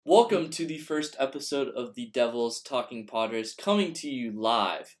Welcome to the first episode of the Devils Talking Padres, coming to you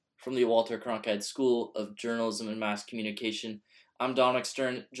live from the Walter Cronkite School of Journalism and Mass Communication. I'm Dominic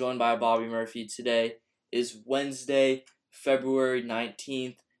Stern, joined by Bobby Murphy. Today is Wednesday, February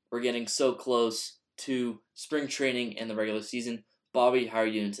 19th. We're getting so close to spring training and the regular season. Bobby, how are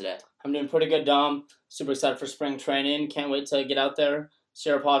you doing today? I'm doing pretty good, Dom. Super excited for spring training. Can't wait to get out there,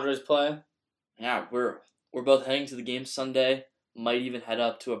 see our Padres play. Yeah, we're both heading to the game Sunday. Might even head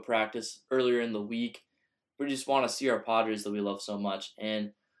up to a practice earlier in the week. We just want to see our Padres that we love so much.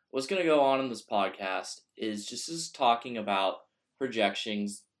 And what's going to go on in this podcast is just talking about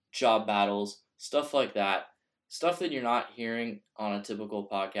projections, job battles, stuff like that. Stuff that you're not hearing on a typical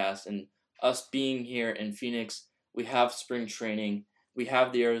podcast. And us being here in Phoenix, we have spring training. We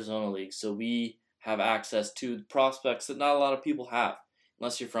have the Arizona League. So we have access to prospects that not a lot of people have.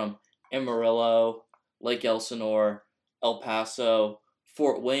 Unless you're from Amarillo, Lake Elsinore, El Paso,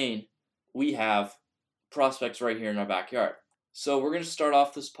 Fort Wayne, we have prospects right here in our backyard. So we're going to start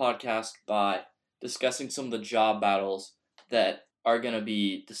off this podcast by discussing some of the job battles that are going to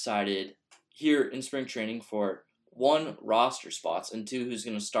be decided here in spring training for one, roster spots, and two, who's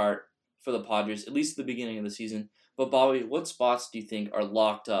going to start for the Padres, at least at the beginning of the season. But Bobby, what spots do you think are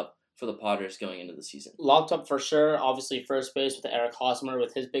locked up for the Padres going into the season? Locked up for sure. Obviously, first base with Eric Hosmer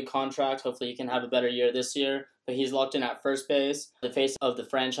with his big contract. Hopefully, he can have a better year this year. But he's locked in at first base. The face of the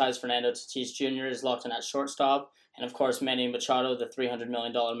franchise, Fernando Tatis Jr., is locked in at shortstop. And of course, Manny Machado, the $300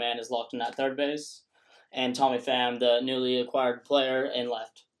 million man, is locked in at third base. And Tommy Pham, the newly acquired player, in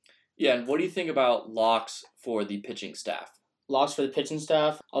left. Yeah, and what do you think about locks for the pitching staff? Locks for the pitching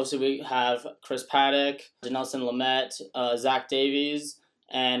staff. Obviously, we have Chris Paddack, Nelson Lamet, Zach Davies,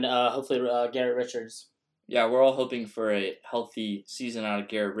 and hopefully Garrett Richards. Yeah, we're all hoping for a healthy season out of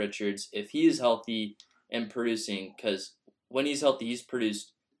Garrett Richards. If he is healthy and producing, because when he's healthy, he's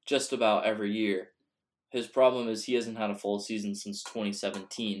produced just about every year. His problem is he hasn't had a full season since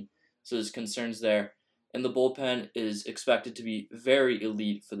 2017, so his concerns there. And the bullpen is expected to be very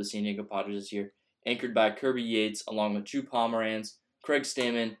elite for the San Diego Padres this year, anchored by Kirby Yates, along with Drew Pomeranz, Craig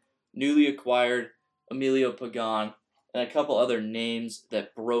Stammen, newly acquired Emilio Pagan, and a couple other names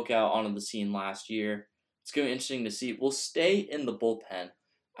that broke out onto the scene last year. It's going to be interesting to see. We'll stay in the bullpen,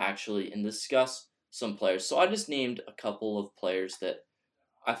 actually, and discuss some players. So I just named a couple of players that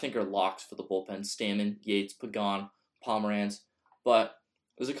I think are locks for the bullpen. Stammen, Yates, Pagan, Pomeranz. But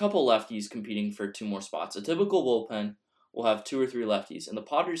there's a couple lefties competing for two more spots. A typical bullpen will have two or three lefties, and the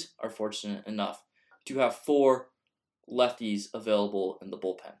Padres are fortunate enough to have four lefties available in the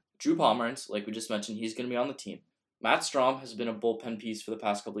bullpen. Drew Pomeranz, like we just mentioned, he's going to be on the team. Matt Strahm has been a bullpen piece for the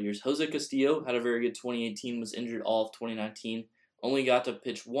past couple of years. Jose Castillo had a very good 2018, was injured all of 2019, only got to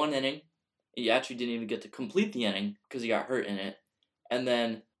pitch one inning. He actually didn't even get to complete the inning because he got hurt in it. And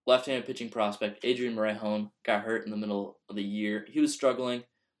then left-handed pitching prospect Adrian Morejon got hurt in the middle of the year. He was struggling.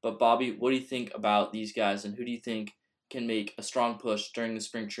 But Bobby, what do you think about these guys, and who do you think can make a strong push during the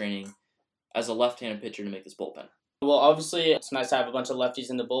spring training as a left-handed pitcher to make this bullpen? Well, obviously, it's nice to have a bunch of lefties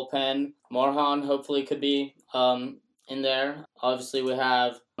in the bullpen. Morejon hopefully could be in there. Obviously, we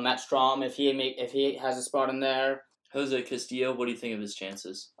have Matt Strahm if he has a spot in there. Jose Castillo, what do you think of his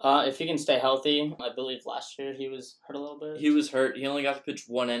chances? If he can stay healthy, I believe last year he was hurt a little bit. He was hurt. He only got to pitch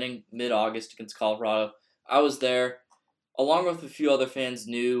one inning mid-August against Colorado. I was there. Along with a few other fans,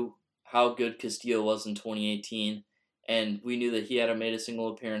 knew how good Castillo was in 2018, and we knew that he hadn't made a single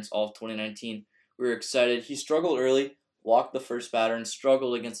appearance all of 2019. We were excited. He struggled early, walked the first batter, and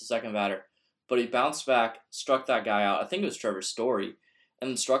struggled against the second batter. But he bounced back, struck that guy out. I think it was Trevor Story, and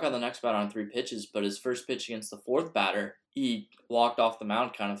then struck out the next batter on 3 pitches. But his first pitch against the fourth batter, he walked off the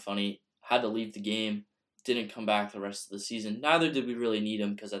mound kind of funny, had to leave the game, didn't come back the rest of the season. Neither did we really need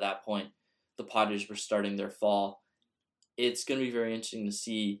him because at that point, the Padres were starting their fall. It's going to be very interesting to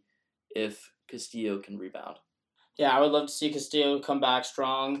see if Castillo can rebound. Yeah, I would love to see Castillo come back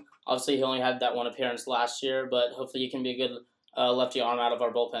strong. Obviously, he only had that one appearance last year, but hopefully he can be a good lefty arm out of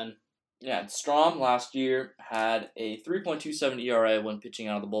our bullpen. Yeah, Strahm last year had a 3.27 ERA when pitching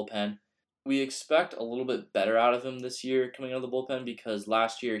out of the bullpen. We expect a little bit better out of him this year coming out of the bullpen because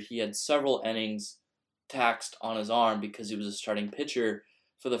last year he had several innings taxed on his arm because he was a starting pitcher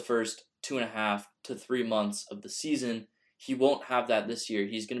for the first 2.5 to 3 months of the season. He won't have that this year.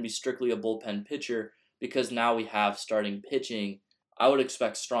 He's going to be strictly a bullpen pitcher because now we have starting pitching. I would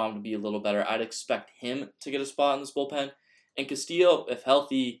expect Strahm to be a little better. I'd expect him to get a spot in this bullpen. And Castillo, if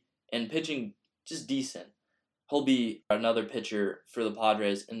healthy and pitching just decent, he'll be another pitcher for the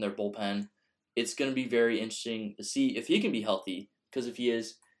Padres in their bullpen. It's going to be very interesting to see if he can be healthy, because if he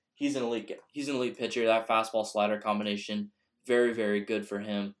is, he's an elite pitcher. That fastball slider combination, very, very good for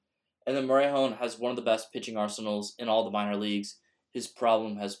him. And then Morrejon has one of the best pitching arsenals in all the minor leagues. His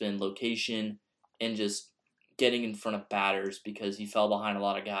problem has been location and just getting in front of batters because he fell behind a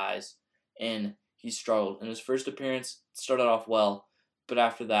lot of guys and he struggled. In his first appearance, started off well, but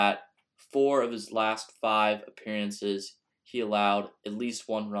after that, 4 of his last 5 appearances, he allowed at least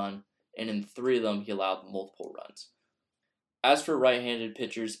 1 run, and in 3 of them, he allowed multiple runs. As for right-handed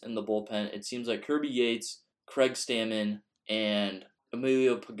pitchers in the bullpen, it seems like Kirby Yates, Craig Stammen, and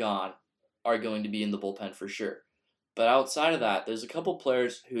Emilio Pagan are going to be in the bullpen for sure. But outside of that, there's a couple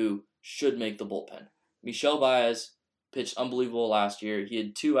players who should make the bullpen. Michel Baez pitched unbelievable last year. He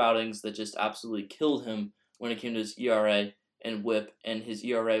had 2 outings that just absolutely killed him when it came to his ERA and WHIP, and his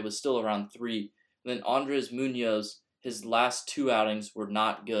ERA was still around 3. And then Andres Munoz, his last 2 outings were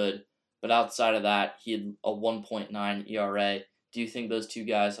not good, but outside of that, he had a 1.9 ERA. Do you think those 2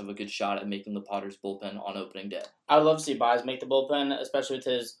 guys have a good shot at making the Padres bullpen on opening day? I'd love to see Baez make the bullpen, especially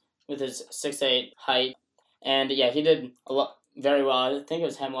with his 6'8" height. And yeah, he did very well. I think it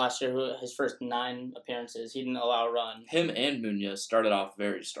was him last year who his first 9 appearances, he didn't allow a run. Him and Munoz started off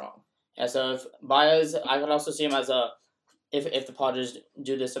very strong. Yeah, so if Baez, I could also see him as if the Padres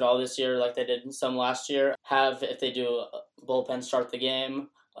do this at all this year, like they did some last year, if they do a bullpen start the game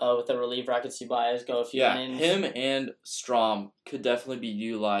with a reliever, I could see Baez go a few innings. Him and Strom could definitely be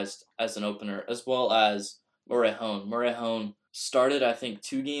utilized as an opener, as well as Morrejon. Morrejon started, I think,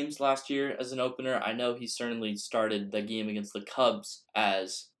 2 games last year as an opener. I know he certainly started the game against the Cubs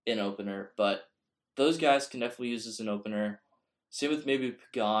as an opener, but those guys can definitely use as an opener. Same with maybe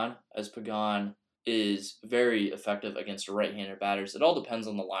Pagan, as Pagan is very effective against right-handed batters. It all depends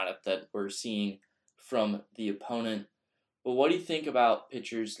on the lineup that we're seeing from the opponent. But what do you think about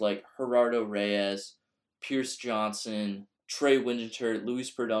pitchers like Gerardo Reyes, Pierce Johnson, Trey Winter,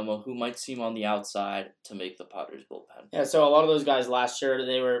 Luis Perdomo, who might seem on the outside to make the Padres bullpen? Yeah, so a lot of those guys last year,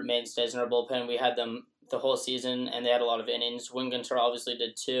 they were mainstays in our bullpen. We had them the whole season, and they had a lot of innings. Winginter obviously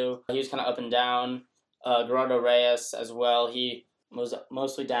did too. He was kind of up and down. Gerardo Reyes as well. He was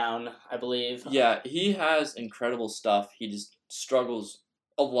mostly down, I believe. Yeah, he has incredible stuff. He just struggles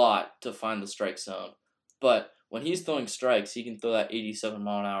a lot to find the strike zone. But when he's throwing strikes, he can throw that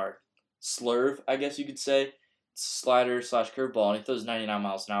 87-mile-an-hour slurve, I guess you could say, slider/curveball, and he throws 99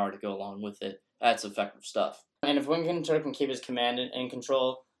 miles an hour to go along with it. That's effective stuff. And if Winginter can keep his command in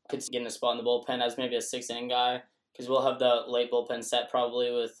control, could get in a spot in the bullpen as maybe a 6-inning guy, because we'll have the late bullpen set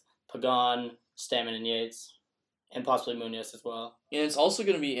probably with Pagan, Stammen, and Yates, and possibly Munoz as well. And it's also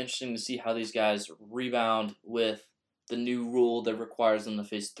going to be interesting to see how these guys rebound with the new rule that requires them to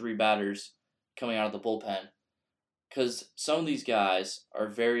face 3 batters coming out of the bullpen. Because some of these guys are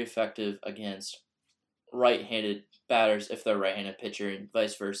very effective against right-handed batters if they're a right-handed pitcher, and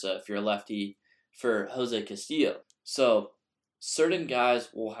vice versa if you're a lefty for Jose Castillo. So certain guys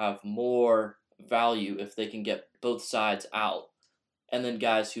will have more value if they can get both sides out. And then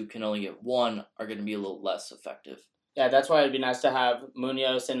guys who can only get one are going to be a little less effective. Yeah, that's why it'd be nice to have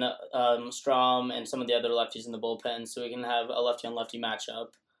Munoz and Strom and some of the other lefties in the bullpen so we can have a lefty-on-lefty matchup.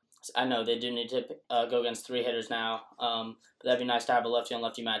 I know they do need to go against 3 hitters now, but that'd be nice to have a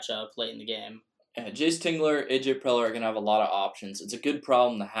lefty-on-lefty matchup late in the game. Yeah, Jace Tingler, AJ Preller are going to have a lot of options. It's a good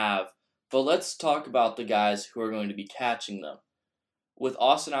problem to have. But let's talk about the guys who are going to be catching them. With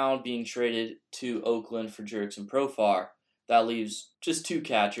Austin Allen being traded to Oakland for Jurickson Profar, that leaves just 2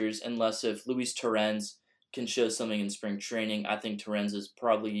 catchers, unless if Luis Torrens can show something in spring training. I think Torrens is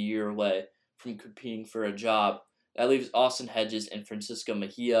probably a year away from competing for a job. That leaves Austin Hedges and Francisco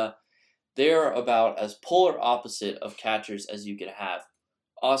Mejia. They are about as polar opposite of catchers as you could have.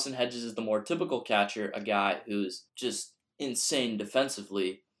 Austin Hedges is the more typical catcher, a guy who's just insane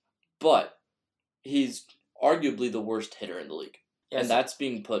defensively, but he's arguably the worst hitter in the league. Yes. And that's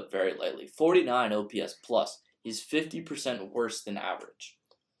being put very lightly. 49 OPS plus. He's 50% worse than average.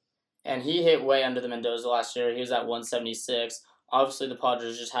 And he hit way under the Mendoza last year. He was at 176. Obviously, the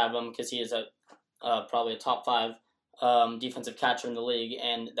Padres just have him because he is probably a top 5 defensive catcher in the league,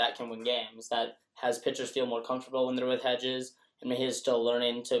 and that can win games. That has pitchers feel more comfortable when they're with Hedges. And he is still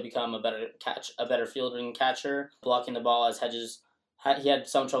learning to become a better fielding catcher, blocking the ball as Hedges. He had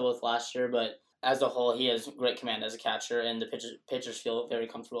some trouble with last year, but as a whole, he has great command as a catcher, and the pitchers feel very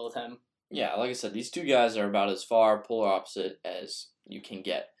comfortable with him. Yeah, like I said, these 2 guys are about as far polar opposite as you can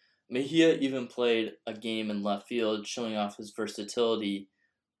get. Mejia even played a game in left field, showing off his versatility,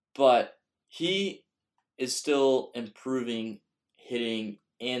 but he is still improving hitting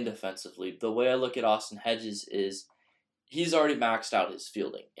and defensively. The way I look at Austin Hedges is he's already maxed out his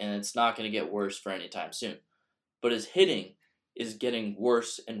fielding, and it's not going to get worse for any time soon. But his hitting is getting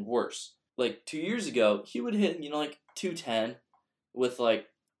worse and worse. Like 2 years ago, he would hit, 210 with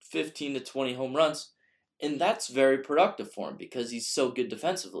 15 to 20 home runs, and that's very productive for him because he's so good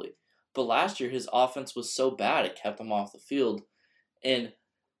defensively. But last year, his offense was so bad, it kept him off the field. And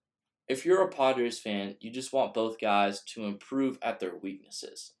if you're a Padres fan, you just want both guys to improve at their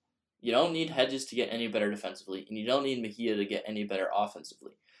weaknesses. You don't need Hedges to get any better defensively, and you don't need Mejia to get any better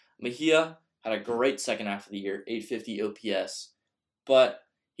offensively. Mejia had a great second half of the year, 850 OPS, but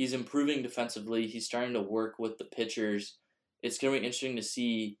he's improving defensively. He's starting to work with the pitchers. It's going to be interesting to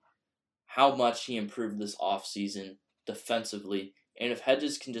see how much he improved this offseason defensively. And if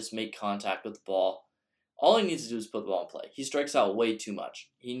Hedges can just make contact with the ball, all he needs to do is put the ball in play. He strikes out way too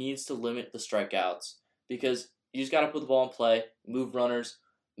much. He needs to limit the strikeouts because you just got to put the ball in play, move runners,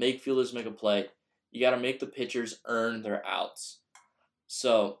 make fielders make a play. You got to make the pitchers earn their outs.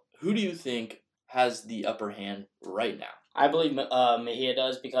 So, who do you think has the upper hand right now? I believe Mejia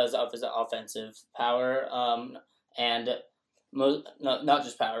does because of his offensive power, and not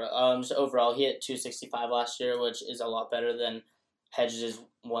just power. Just overall, he hit 265 last year, which is a lot better than Hedges'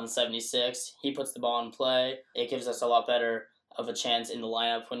 176. He puts the ball in play. It gives us a lot better of a chance in the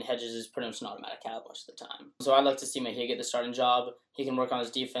lineup when Hedges is pretty much an automatic out most of the time. So I'd like to see Mejia get the starting job. He can work on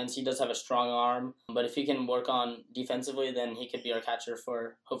his defense. He does have a strong arm, but if he can work on defensively, then he could be our catcher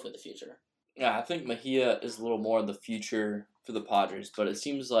for hopefully the future. Yeah, I think Mejia is a little more the future for the Padres, but it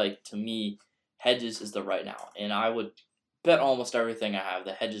seems like, to me, Hedges is the right now. And I would bet almost everything I have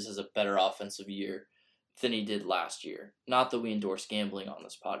that Hedges has a better offensive year than he did last year. Not that we endorse gambling on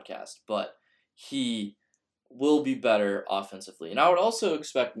this podcast, but he will be better offensively. And I would also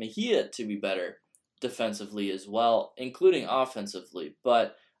expect Mejia to be better defensively as well, including offensively.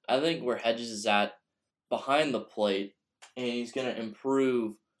 But I think where Hedges is at behind the plate, and he's going to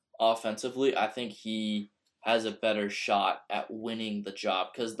improve offensively, I think he has a better shot at winning the job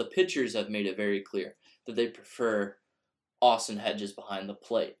because the pitchers have made it very clear that they prefer Austin Hedges behind the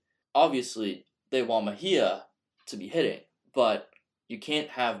plate. Obviously, they want Mejia to be hitting, but you can't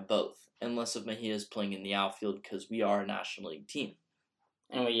have both unless if Mejia is playing in the outfield because we are a National League team.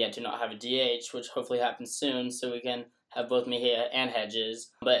 And we yet do not have a DH, which hopefully happens soon, so we can have both Mejia and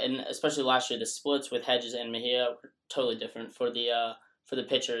Hedges. But especially last year, the splits with Hedges and Mejia were totally different for the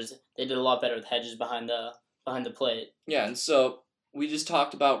pitchers. They did a lot better with Hedges behind the plate. Yeah, and so we just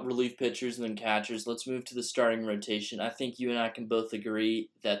talked about relief pitchers and then catchers. Let's move to the starting rotation. I think you and I can both agree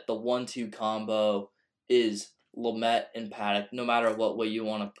that the 1-2 combo is Lamet and Paddock, no matter what way you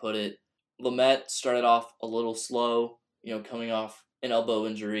want to put it. Lamet started off a little slow, coming off an elbow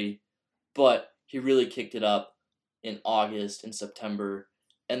injury, but he really kicked it up in August and September.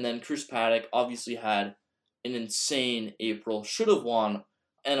 And then Chris Paddock obviously had an insane April, should have won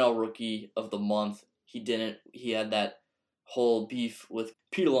NL Rookie of the Month. He didn't. He had that whole beef with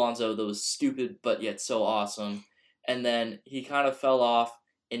Pete Alonso that was stupid but yet so awesome. And then he kind of fell off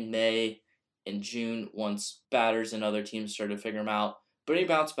in May and June once batters and other teams started to figure him out. But he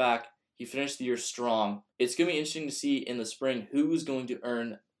bounced back. He finished the year strong. It's going to be interesting to see in the spring who's going to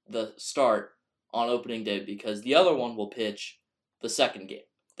earn the start on opening day because the other one will pitch the second game.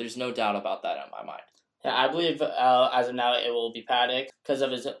 There's no doubt about that in my mind. Yeah, I believe as of now it will be Paddock because of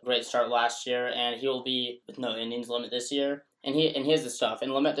his great start last year, and he will be with no innings limit this year. And he has the stuff,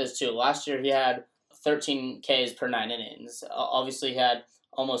 and Lamet does too. Last year he had 13 Ks per 9 innings. Obviously he had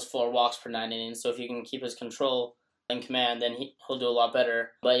almost 4 walks per 9 innings, so if you can keep his control and command, then he'll do a lot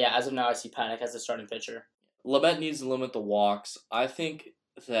better. But yeah, as of now I see Paddock as the starting pitcher. Lamet needs to limit the walks. I think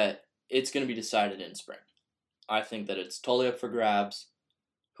that it's going to be decided in spring. I think that it's totally up for grabs.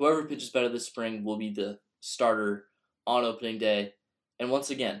 Whoever pitches better this spring will be the starter on opening day. And once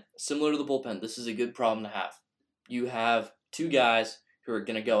again, similar to the bullpen, this is a good problem to have. You have 2 guys who are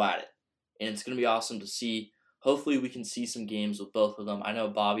going to go at it. And it's going to be awesome to see. Hopefully we can see some games with both of them. I know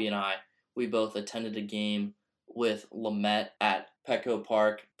Bobby and I, we both attended a game with Lamet at Petco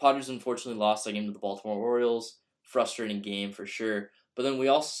Park. Padres unfortunately lost that game to the Baltimore Orioles. Frustrating game for sure. But then we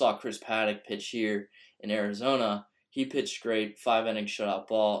also saw Chris Paddock pitch here in Arizona. He pitched great, 5-inning shutout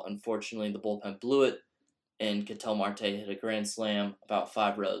ball. Unfortunately, the bullpen blew it, and Ketel Marte hit a grand slam about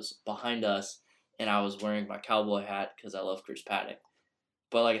 5 rows behind us, and I was wearing my cowboy hat because I love Chris Paddock.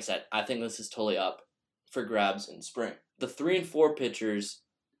 But like I said, I think this is totally up for grabs in spring. The 3 and 4 pitchers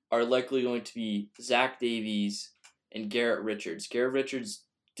are likely going to be Zach Davies and Garrett Richards. Garrett Richards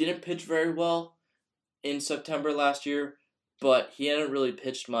didn't pitch very well in September last year, but he hadn't really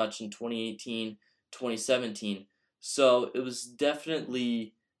pitched much in 2018, 2017. So it was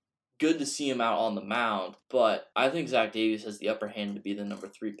definitely good to see him out on the mound, but I think Zach Davies has the upper hand to be the number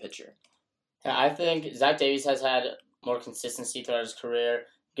 3 pitcher. Yeah, I think Zach Davies has had more consistency throughout his career.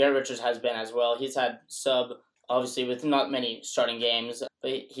 Garrett Richards has been as well. He's had sub obviously with not many starting games.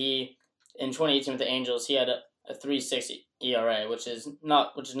 But he in 2018 with the Angels, he had a 3.6 ERA, which is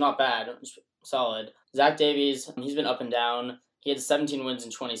not bad, it's solid. Zach Davies, he's been up and down. He had 17 wins in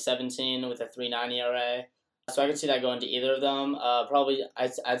 2017 with a 3.9 ERA. So I could see that going to either of them. Probably,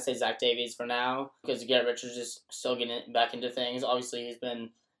 I'd say Zach Davies for now because Garrett Richards is still getting back into things. Obviously, he's been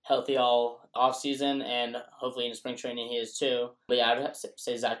healthy all offseason, and hopefully in spring training he is too. But yeah, I'd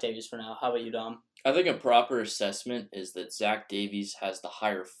say Zach Davies for now. How about you, Dom? I think a proper assessment is that Zach Davies has the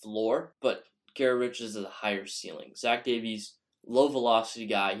higher floor, but Garrett Richards has a higher ceiling. Zach Davies, low velocity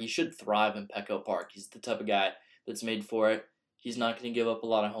guy. He should thrive in Petco Park. He's the type of guy that's made for it. He's not going to give up a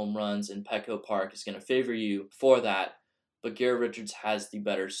lot of home runs, and Petco Park is going to favor you for that. But Garrett Richards has the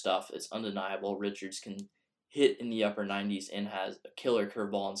better stuff. It's undeniable. Richards can hit in the upper 90s and has a killer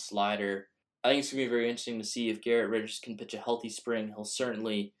curveball and slider. I think it's going to be very interesting to see if Garrett Richards can pitch a healthy spring. He'll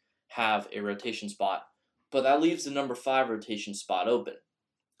certainly have a rotation spot. But that leaves the number 5 rotation spot open.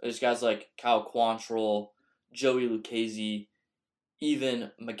 There's guys like Kyle Quantrill, Joey Lucchesi,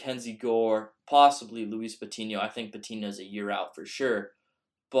 even Mackenzie Gore, possibly Luis Patino. I think Patino's a year out for sure.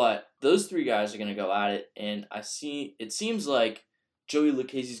 But those 3 guys are going to go at it, and it seems like Joey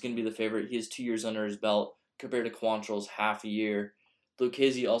Lucchesi is going to be the favorite. He has 2 years under his belt compared to Quantrill's half a year.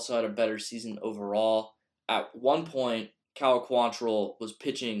 Lucchesi also had a better season overall. At one point, Kyle Quantrill was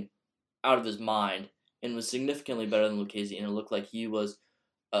pitching out of his mind and was significantly better than Lucchesi, and it looked like he was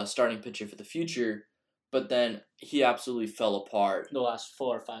a starting pitcher for the future. But then he absolutely fell apart The last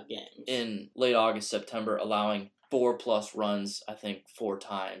 4 or 5 games. in late August, September, allowing 4+ runs, I think, 4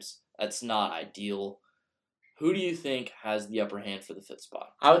 times. That's not ideal. Who do you think has the upper hand for the 5th spot?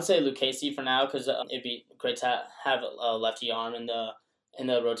 I would say Lucchesi for now because it'd be great to have a lefty arm in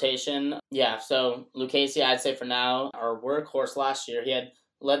the rotation. Yeah, so Lucchesi, I'd say for now, our workhorse last year, he had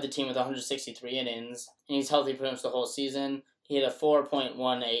led the team with 163 innings, and he's healthy pretty much the whole season. He had a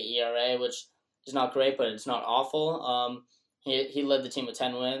 4.18 ERA, which is not great, but it's not awful. He led the team with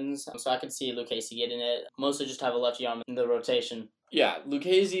 10 wins, so I could see Lucchesi getting it. Mostly just have a lefty arm in the rotation. Yeah,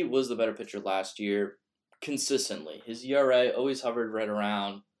 Lucchesi was the better pitcher last year consistently. His ERA always hovered right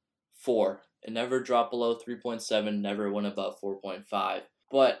around 4. It never dropped below 3.7, never went above 4.5.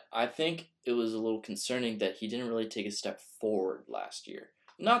 But I think it was a little concerning that he didn't really take a step forward last year.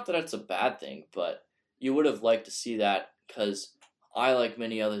 Not that it's a bad thing, but you would have liked to see that because I, like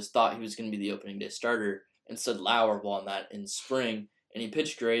many others, thought he was going to be the opening day starter. Instead, Lauer won that in spring, and he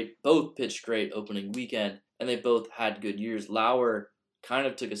pitched great. Both pitched great opening weekend, and they both had good years. Lauer kind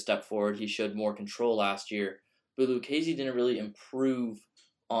of took a step forward. He showed more control last year, but Lucchesi didn't really improve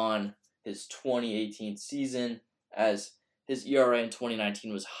on his 2018 season, as his ERA in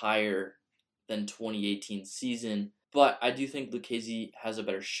 2019 was higher than 2018 season. But I do think Lucchesi has a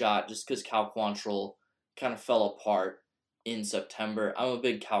better shot just because Cal Quantrill kind of fell apart in September. I'm a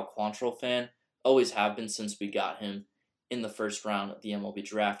big Cal Quantrill fan. Always have been since we got him in the first round of the MLB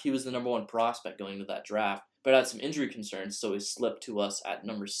draft. He was the number 1 prospect going into that draft, but had some injury concerns, so he slipped to us at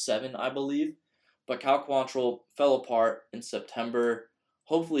number 7, I believe. But Cal Quantrill fell apart in September.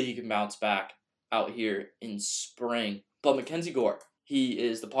 Hopefully he can bounce back out here in spring. But Mackenzie Gore, he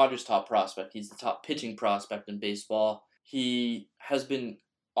is the Padres' top prospect. He's the top pitching prospect in baseball. He has been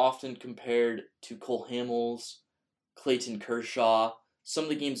often compared to Cole Hamels, Clayton Kershaw, some of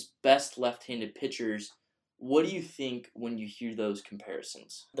the game's best left-handed pitchers. What do you think when you hear those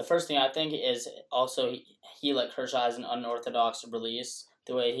comparisons? The first thing I think is also he like Kershaw has an unorthodox release,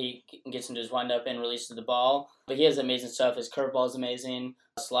 the way he gets into his windup and releases the ball. But he has amazing stuff. His curveball is amazing.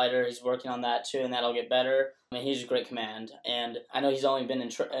 Slider, he's working on that too, and that'll get better. I mean, he's a great command. And I know he's only been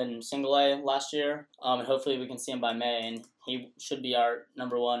in single A last year, and hopefully we can see him by May, and he should be our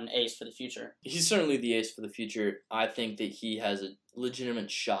number 1 ace for the future. He's certainly the ace for the future. I think that he has a legitimate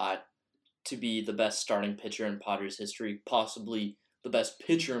shot to be the best starting pitcher in Padres history, possibly the best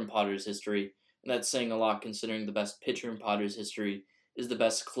pitcher in Padres history. And that's saying a lot considering the best pitcher in Padres history is the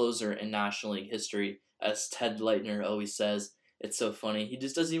best closer in National League history, as Ted Leitner always says. It's so funny. He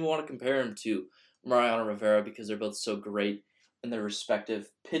just doesn't even want to compare him to Mariano Rivera because they're both so great in their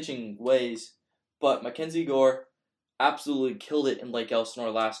respective pitching ways. But Mackenzie Gore absolutely killed it in Lake Elsinore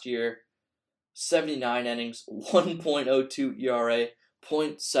last year. 79 innings, 1.02 ERA,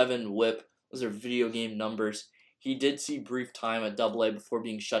 0.7 whip. Those are video game numbers. He did see brief time at AA before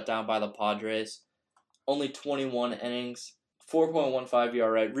being shut down by the Padres. Only 21 innings, 4.15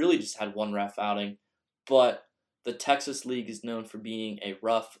 ERA, really just had 1 rough outing. But the Texas League is known for being a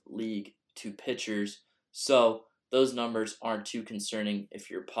rough league to pitchers, so those numbers aren't too concerning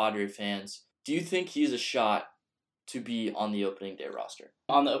if you're Padre fans. Do you think he's a shot to be on the opening day roster?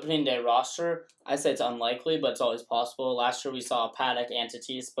 On the opening day roster, I say it's unlikely, but it's always possible. Last year we saw Paddock and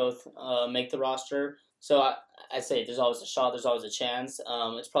Tatis both make the roster. So I say there's always a shot, there's always a chance.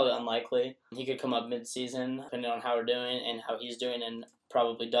 It's probably unlikely. He could come up mid-season, depending on how we're doing and how he's doing in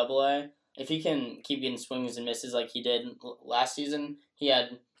probably Double-A. If he can keep getting swings and misses like he did last season, he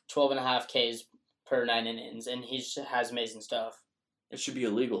had 12.5 Ks per 9 innings, and he has amazing stuff. It should be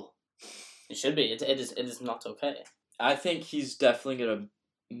illegal. It should be. It is not okay. I think he's definitely going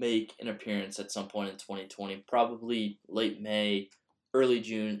to make an appearance at some point in 2020, probably late May, early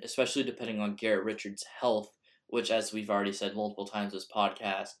June, especially depending on Garrett Richards' health, which, as we've already said multiple times this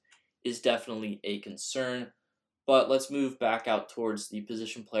podcast, is definitely a concern. But let's move back out towards the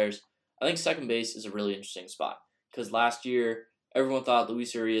position players. I think second base is a really interesting spot because last year everyone thought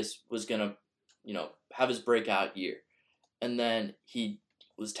Luis Urias was going to, have his breakout year. And then he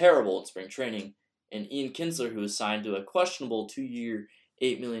was terrible in spring training. And Ian Kinsler, who was signed to a questionable 2-year,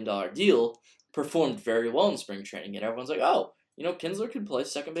 $8 million deal, performed very well in spring training. And everyone's like, oh, Kinsler could play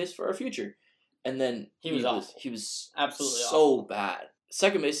second base for our future. And then he was awful. He was absolutely so awful. bad.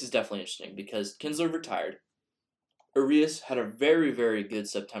 Second base is definitely interesting because Kinsler retired. Urias had a very, very good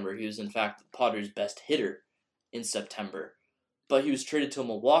September. He was, in fact, the Padres' best hitter in September. But he was traded to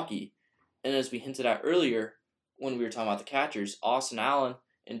Milwaukee. And as we hinted at earlier, when we were talking about the catchers, Austin Allen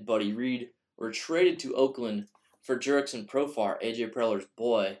and Buddy Reed were traded to Oakland for Jurickson Profar, AJ Preller's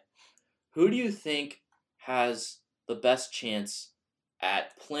boy. Who do you think has the best chance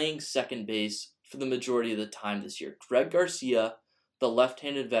at playing second base for the majority of the time this year? Greg Garcia, the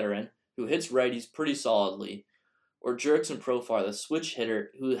left-handed veteran, who hits righties pretty solidly, or Jurickson Profar, the switch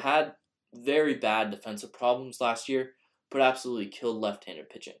hitter, who had very bad defensive problems last year, but absolutely killed left-handed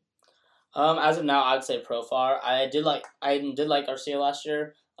pitching? As of now, I'd say Profar. I did like Garcia last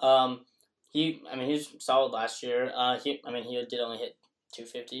year. He was solid last year. He did only hit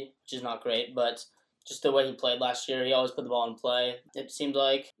 250, which is not great, but just the way he played last year, he always put the ball in play, it seemed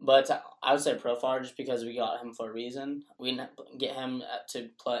like. But I would say Profar just because we got him for a reason. We didn't get him to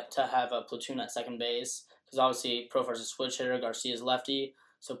have a platoon at second base because obviously Profar's a switch hitter, Garcia's lefty,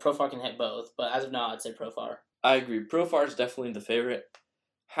 so Profar can hit both. But as of now, I'd say Profar. I agree. Profar is definitely the favorite.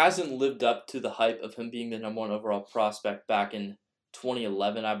 Hasn't lived up to the hype of him being the number one overall prospect back in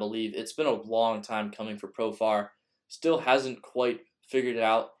 2011, I believe. It's been a long time coming for Profar. Still hasn't quite figured it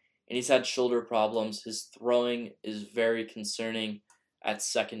out, and he's had shoulder problems. His throwing is very concerning at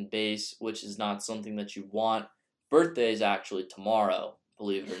second base, which is not something that you want. Birthday is actually tomorrow,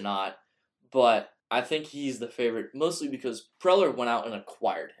 believe it or not, but I think he's the favorite, mostly because Preller went out and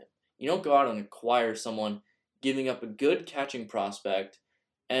acquired him. You don't go out and acquire someone giving up a good catching prospect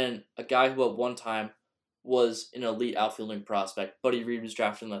and a guy who at one time was an elite outfielding prospect. Buddy Reed was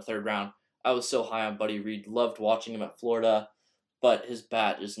drafted in the 3rd round. I was so high on Buddy Reed, loved watching him at Florida, but his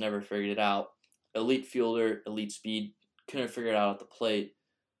bat just never figured it out. Elite fielder, elite speed, couldn't figure it out at the plate.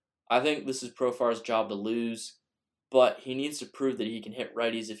 I think this is Profar's job to lose, but he needs to prove that he can hit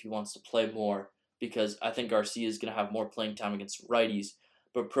righties if he wants to play more, because I think Garcia is going to have more playing time against righties,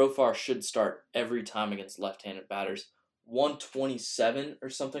 but Profar should start every time against left-handed batters. 127 or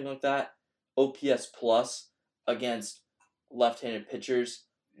something like that, OPS plus against left-handed pitchers.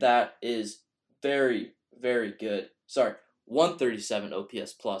 That is very, very good. 137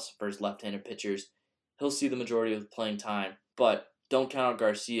 OPS plus for his left-handed pitchers. He'll see the majority of the playing time, but don't count out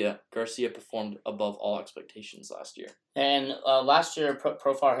Garcia. Garcia performed above all expectations last year. And last year,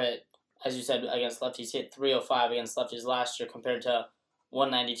 Profar hit, as you said, against lefties, hit 305 against lefties last year compared to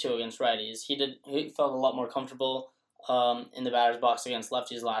 192 against righties. He felt a lot more comfortable in the batter's box against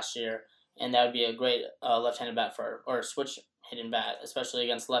lefties last year, and that would be a great left-handed bat or switch hitting bat, especially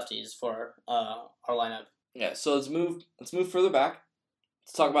against lefties for our lineup. Yeah, so let's move further back.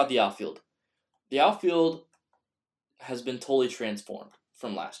 Let's talk about the outfield. The outfield has been totally transformed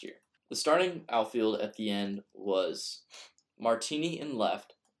from last year. The starting outfield at the end was Martini in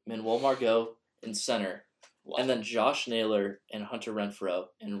left, Manuel Margot in center, and then Josh Naylor and Hunter Renfroe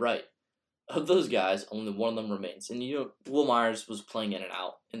in right. Of those guys, only one of them remains. And Will Myers was playing in and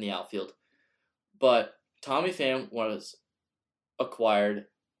out in the outfield. But Tommy Pham was acquired,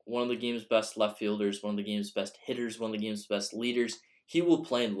 one of the game's best left fielders, one of the game's best hitters, one of the game's best leaders. He will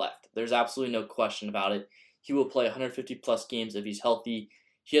play in left. There's absolutely no question about it. He will play 150 plus games if he's healthy.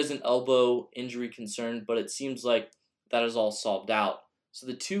 He has an elbow injury concern, but it seems like that is all solved out. So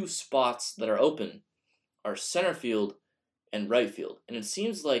the two spots that are open are center field and right field. And it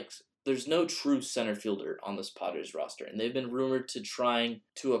seems like there's no true center fielder on this Padres roster. And they've been rumored to trying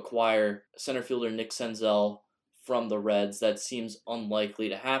to acquire center fielder Nick Senzel from the Reds. That seems unlikely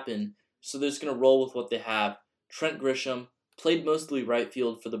to happen. So they're just going to roll with what they have, Trent Grisham played mostly right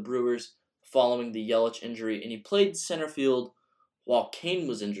field for the Brewers following the Yelich injury, and he played center field while Kane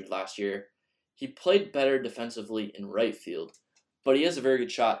was injured last year. He played better defensively in right field, but he has a very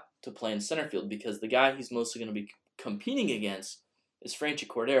good shot to play in center field because the guy he's mostly going to be competing against is Franchy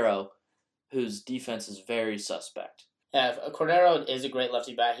Cordero, whose defense is very suspect. Yeah, Cordero is a great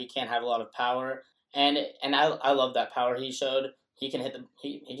lefty bat. He can have a lot of power, and I love that power he showed. He can hit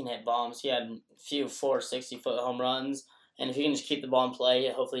he can hit bombs. He had a few 460-foot home runs, and if he can just keep the ball in play,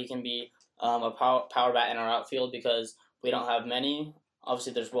 hopefully he can be a power bat in our outfield because we don't have many.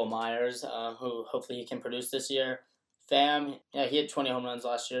 Obviously, there's Will Myers, who hopefully he can produce this year. Pham, yeah, he had 20 home runs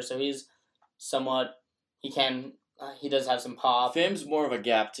last year, so he's somewhat he does have some pop. Pham's more of a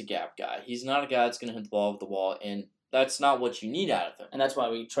gap-to-gap guy. He's not a guy that's going to hit the ball over the wall, and that's not what you need out of him. And that's why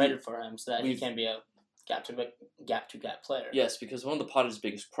we traded for him, so that he can be a gap-to-gap player. Yes, because one of the Padres'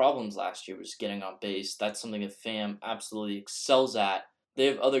 biggest problems last year was getting on base. That's something that Pham absolutely excels at. They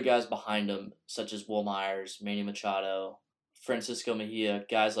have other guys behind him, such as Will Myers, Manny Machado, Francisco Mejia.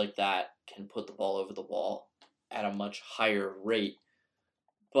 Guys like that can put the ball over the wall at a much higher rate.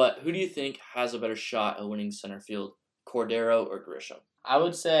 But who do you think has a better shot at winning center field, Cordero or Grisham? I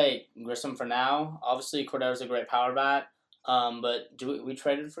would say Grisham for now. Obviously, Cordero's a great power bat. But we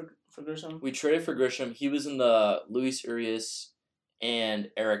traded for Grisham? We traded for Grisham. He was in the Luis Urias and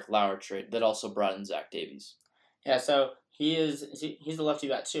Eric Lauer trade that also brought in Zach Davies. Yeah, so he's a lefty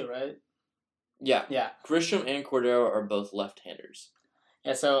bat too, right? Yeah. Yeah. Grisham and Cordero are both left-handers.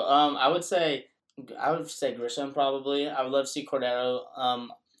 Yeah, so I would say Grisham probably. I would love to see Cordero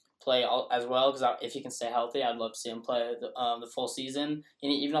play as well because if he can stay healthy, I'd love to see him play the full season.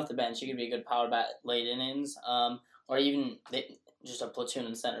 And even off the bench, he could be a good power bat late innings, or even just a platoon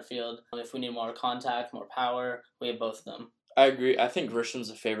in center field. If we need more contact, more power, we have both of them. I agree. I think Grisham's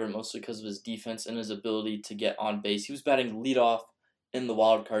a favorite mostly because of his defense and his ability to get on base. He was batting leadoff in the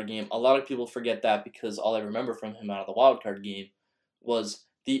wild card game. A lot of people forget that because all I remember from him out of the wild card game was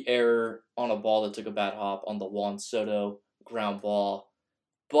the error on a ball that took a bad hop on the Juan Soto ground ball.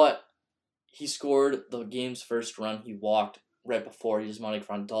 But he scored the game's first run. He walked right before Yasmani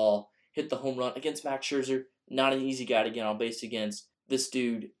Grandal hit the home run against Max Scherzer. Not an easy guy to get on base against. This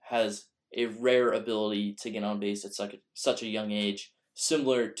dude has a rare ability to get on base at such a young age,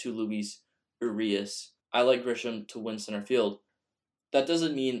 similar to Luis Urias. I like Grisham to win center field. That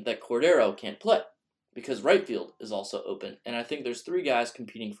doesn't mean that Cordero can't play, because right field is also open, and I think there's 3 guys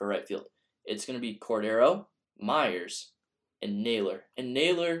competing for right field. It's going to be Cordero, Myers, and Naylor. And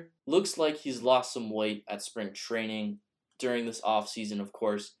Naylor looks like he's lost some weight at spring training during this offseason, of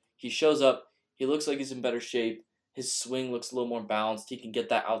course. He shows up, he looks like he's in better shape, his swing looks a little more balanced, he can get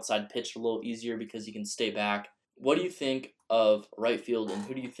that outside pitch a little easier because he can stay back. What do you think of right field, and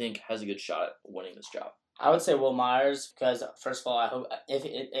who do you think has a good shot at winning this job? I would say Will Myers because, first of all, I hope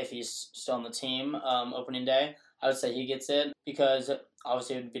if he's still on the team opening day, I would say he gets it because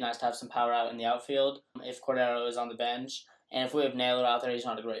obviously it would be nice to have some power out in the outfield if Cordero is on the bench. And if we have Naylor out there, he's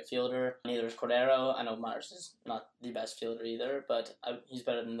not a great fielder. Neither is Cordero. I know Myers is not the best fielder either, but he's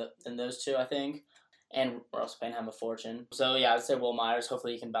better than those two, I think. And we're also paying him a fortune. So, yeah, I'd say Will Myers.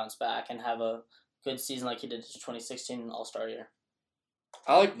 Hopefully he can bounce back and have a good season like he did his 2016 All-Star year.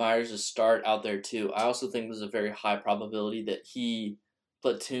 I like Myers to start out there too. I also think there's a very high probability that he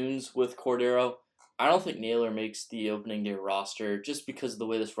platoons with Cordero. I don't think Naylor makes the opening day roster just because of the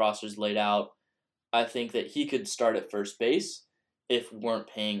way this roster is laid out. I think that he could start at first base if we weren't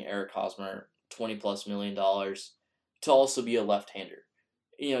paying Eric Hosmer $20+ million to also be a left-hander.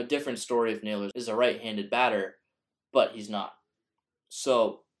 You know, different story if Naylor is a right-handed batter, but he's not.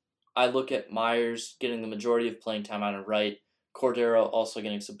 So I look at Myers getting the majority of playing time out of right, Cordero also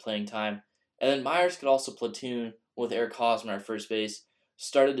getting some playing time, and then Myers could also platoon with Eric Hosmer at first base.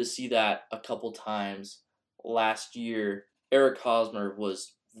 Started to see that a couple times last year. Eric Hosmer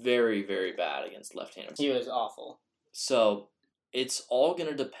was very, very bad against left-handers. He was awful. So it's all going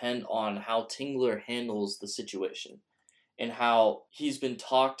to depend on how Tingler handles the situation and how he's been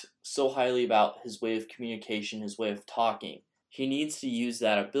talked so highly about his way of communication, his way of talking. He needs to use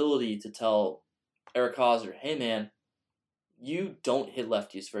that ability to tell Eric Hosmer, hey man, you don't hit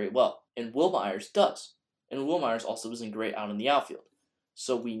lefties very well. And Will Myers does. And Will Myers also isn't great out in the outfield.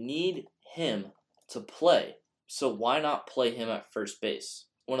 So we need him to play. So why not play him at first base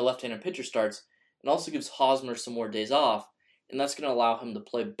when a left-handed pitcher starts? It also gives Hosmer some more days off, and that's going to allow him to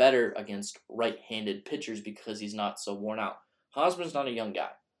play better against right-handed pitchers because he's not so worn out. Hosmer's not a young guy.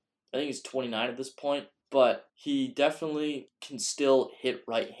 I think he's 29 at this point, but he definitely can still hit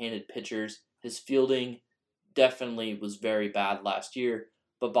right-handed pitchers. His fielding definitely was very bad last year,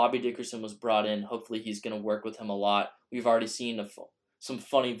 but Bobby Dickerson was brought in. Hopefully he's going to work with him a lot. We've already seen some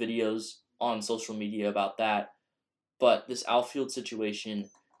funny videos on social media about that. But this outfield situation,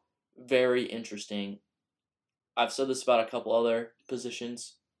 very interesting. I've said this about a couple other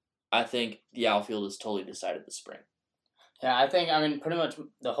positions. I think the outfield is totally decided this spring. Yeah, I mean, pretty much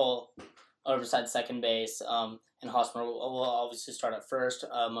the whole besides second base, and Hosmer will obviously start at first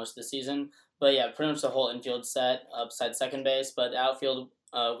most of the season. But yeah, pretty much the whole infield set besides second base. But the outfield,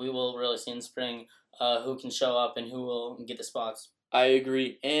 we will really see in spring who can show up and who will get the spots. I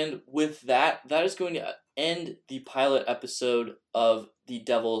agree. And with that, that is going to end the pilot episode of the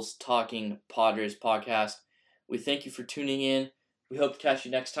Devils Talking Padres podcast. We thank you for tuning in. We hope to catch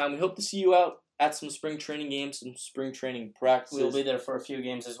you next time. We hope to see you out at some spring training games, some spring training practices. We'll be there for a few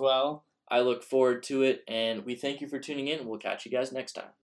games as well. I look forward to it, and we thank you for tuning in. We'll catch you guys next time.